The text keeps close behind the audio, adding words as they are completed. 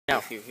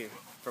Here,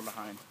 from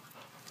behind.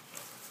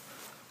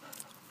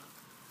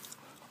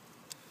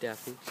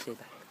 Daphne, stay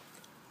back.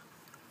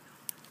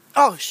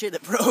 Oh shit,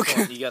 it broke.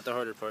 Oh, you got the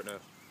harder part now.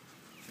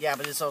 Yeah,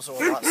 but it's also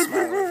a lot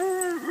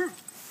smaller.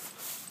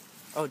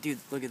 Oh, dude,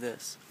 look at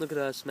this. Look at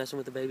us messing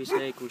with the baby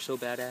snake. We're so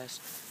badass.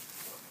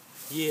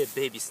 Yeah,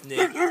 baby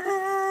snake.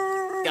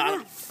 Got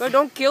him. But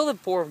don't kill the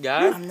poor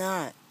guy. I'm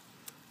not.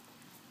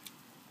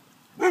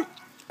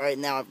 Alright,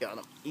 now I've got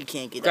him. You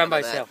can't get Grab out by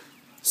of that. yourself.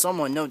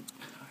 Someone, no.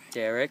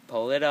 Derek,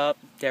 pull it up.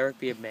 Derek,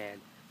 be a man.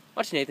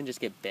 Watch Nathan just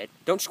get bit.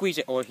 Don't squeeze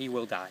it or he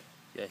will die.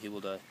 Yeah, he will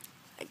die.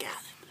 I got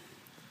him.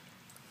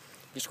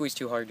 If you squeeze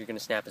too hard, you're going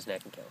to snap his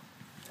neck and kill him.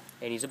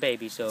 And he's a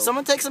baby, so...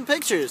 Someone take some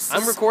pictures.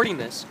 I'm recording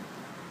this.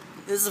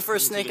 This is the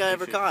first Let me snake take a I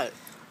ever picture. caught.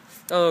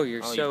 Oh,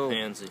 you're Oh, so... you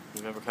pansy.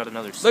 You never caught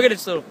another snake. Look at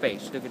its little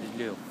face. Look at his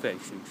little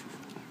face.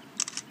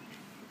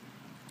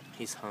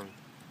 He's hung.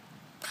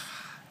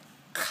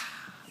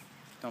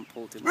 Don't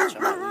pull too much, I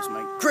might lose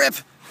my grip.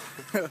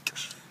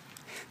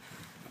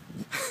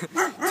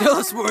 Tell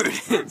us where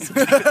it is.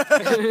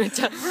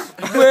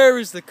 Where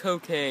is the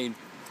cocaine?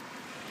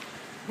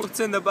 What's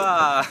in the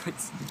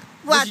box?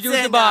 What'd you do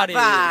with the body?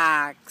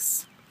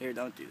 Box? Here,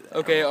 don't do that.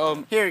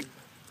 Okay, Here.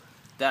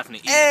 Daphne,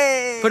 eat it.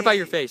 Hey. put it by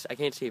your face. I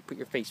can't see it. Put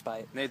your face by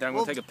it. Nathan, I'm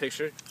going to take a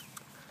picture.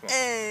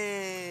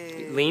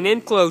 Hey. Lean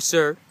in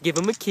closer. Give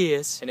him a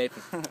kiss. Hey,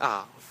 Nathan.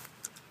 Ah.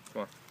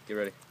 Come on, get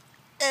ready.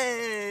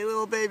 Hey,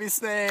 little baby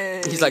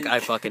snake. He's like, I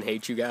fucking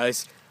hate you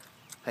guys.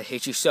 I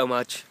hate you so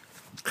much.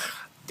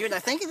 Dude, I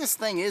think this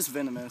thing is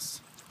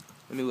venomous.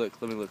 Let me look.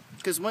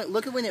 Because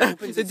look at when it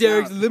opens its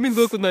Derek, mouth. let me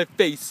look with my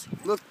face.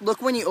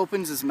 Look when he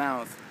opens his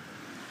mouth.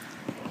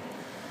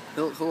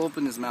 He'll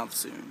open his mouth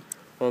soon.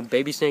 Well,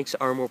 baby snakes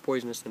are more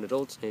poisonous than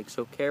adult snakes,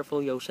 so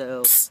careful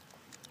yourself.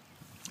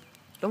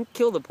 Don't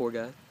kill the poor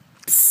guy.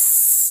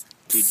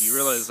 Dude, you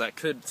realize that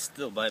could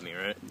still bite me,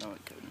 right? No,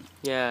 it couldn't.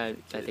 Yeah,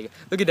 I think.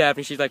 Look at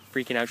Daphne. She's like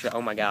freaking out. She's like,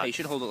 oh my Hey, god. you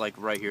should hold it like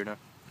right here now.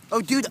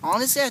 Oh, dude,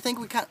 honestly, I think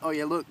we kind. Oh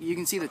yeah, look, you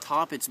can see the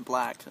top. It's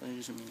black. That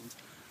just means.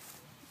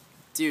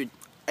 Dude,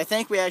 I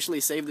think we actually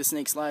saved the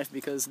snake's life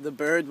because the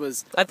bird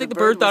was. I think the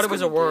bird thought it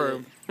was was a gonna bite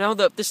worm. No,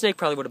 the snake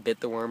probably would have bit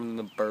the worm and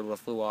the bird would have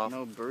flew it. off.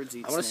 No, birds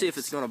eat. I want to see if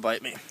it's going to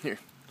bite me. Here.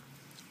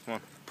 Come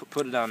on.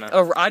 Put it down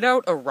now. I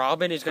doubt a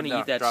robin is going to Put it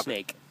eat down. that Drop it.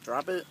 snake.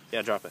 Drop it.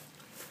 Yeah, drop it.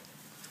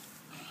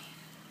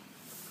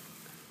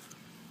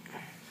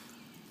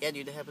 Yeah,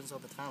 dude, it happens all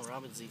the time.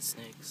 Robins eat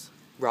snakes.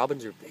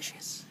 Robins are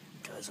vicious.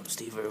 Guys, I'm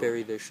Steve Irwin.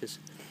 Very vicious.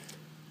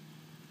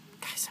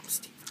 Guys, I'm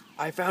Steve.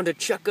 I found a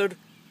checkered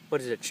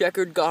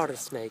garter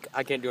snake.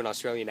 I can't do an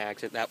Australian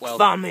accent that well.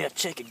 Found me a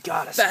chicken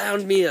goddess.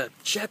 Found me a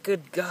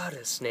checkered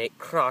garter snake.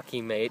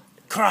 Crocky, mate.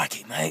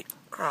 Crocky, mate.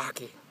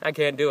 Crocky. I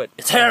can't do it.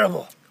 It's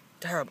terrible.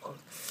 Terrible.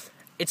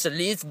 It's the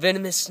least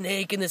venomous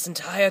snake in this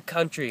entire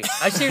country.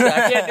 I seriously,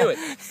 I can't do it.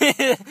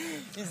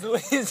 He's the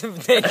least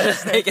venomous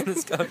snake in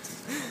this country.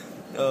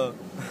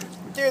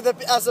 Dude,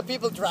 as the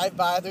people drive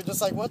by, they're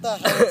just like, "What the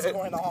hell is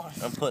going on?"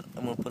 I'm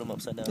gonna put him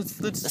upside down.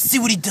 Let's see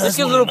what he does. Let's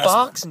get a little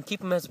box and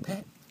keep him as a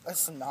pet.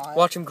 That's not.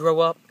 Watch him grow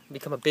up,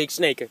 become a big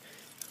snake.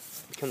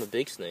 Become the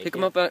big snake. Pick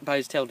him up by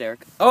his tail,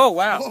 Derek. Oh,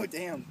 wow. Oh,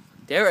 damn.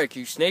 Derek,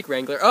 you snake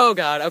wrangler. Oh,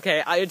 God.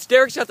 Okay, it's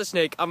Derek shot the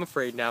snake. I'm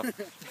afraid now.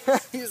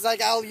 He's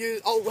like, I'll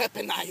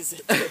weaponize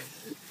it.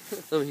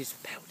 Oh, he's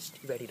pounced.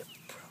 He's ready to...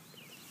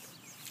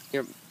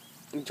 Here,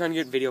 I'm trying to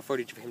get video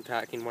footage of him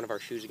tracking one of our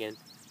shoes again.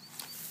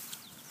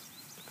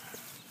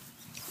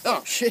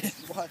 Oh, shit.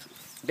 What?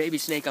 Baby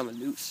snake on the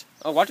loose.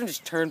 Oh, watch him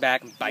just turn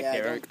back and bite Yeah,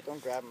 Derek.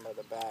 don't grab him by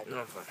the back. No,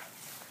 I'm fine.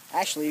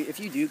 Actually, if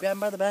you do grab him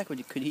by the back,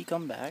 could he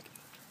come back?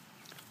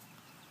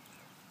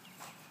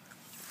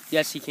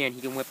 Yes, he can.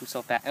 He can whip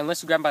himself back.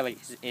 Unless you grab him by like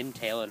his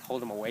tail and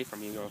hold him away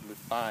from you, you'll be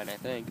fine, I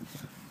think.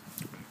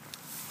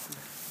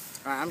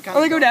 Alright, I'm Oh, kind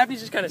my of. God, Daphne's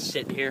just kind of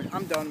sitting here.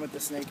 I'm done with the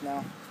snake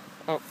now.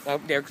 Oh,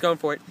 Derek's going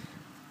for it.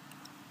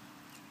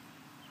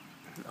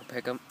 I'll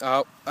pick him.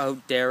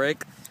 Oh,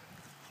 Derek.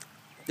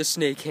 The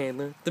snake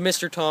handler. The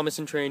Mr. Thomas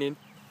in training.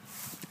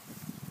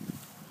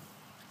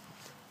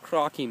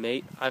 Crocky,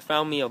 mate. I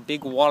found me a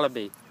big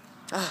wallaby.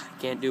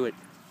 Can't do it.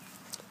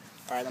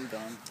 Alright, I'm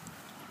done.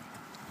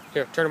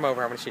 Here, turn him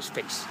over. I want to see his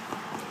face.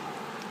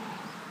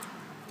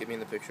 Get me in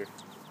the picture.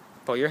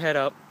 Pull your head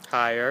up.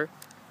 Higher.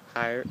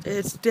 Higher.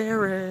 It's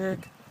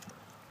Derek.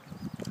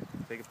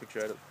 Take a picture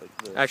out of like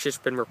this. Actually, it's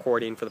been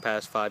recording for the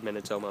past 5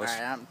 minutes almost.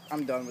 Alright,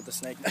 I'm done with the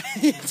snake.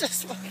 He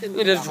just fucking.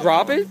 You just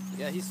drop it?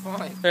 Yeah, he's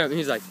fine. Yeah,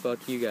 he's like,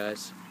 fuck you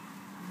guys.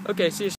 Okay, see you.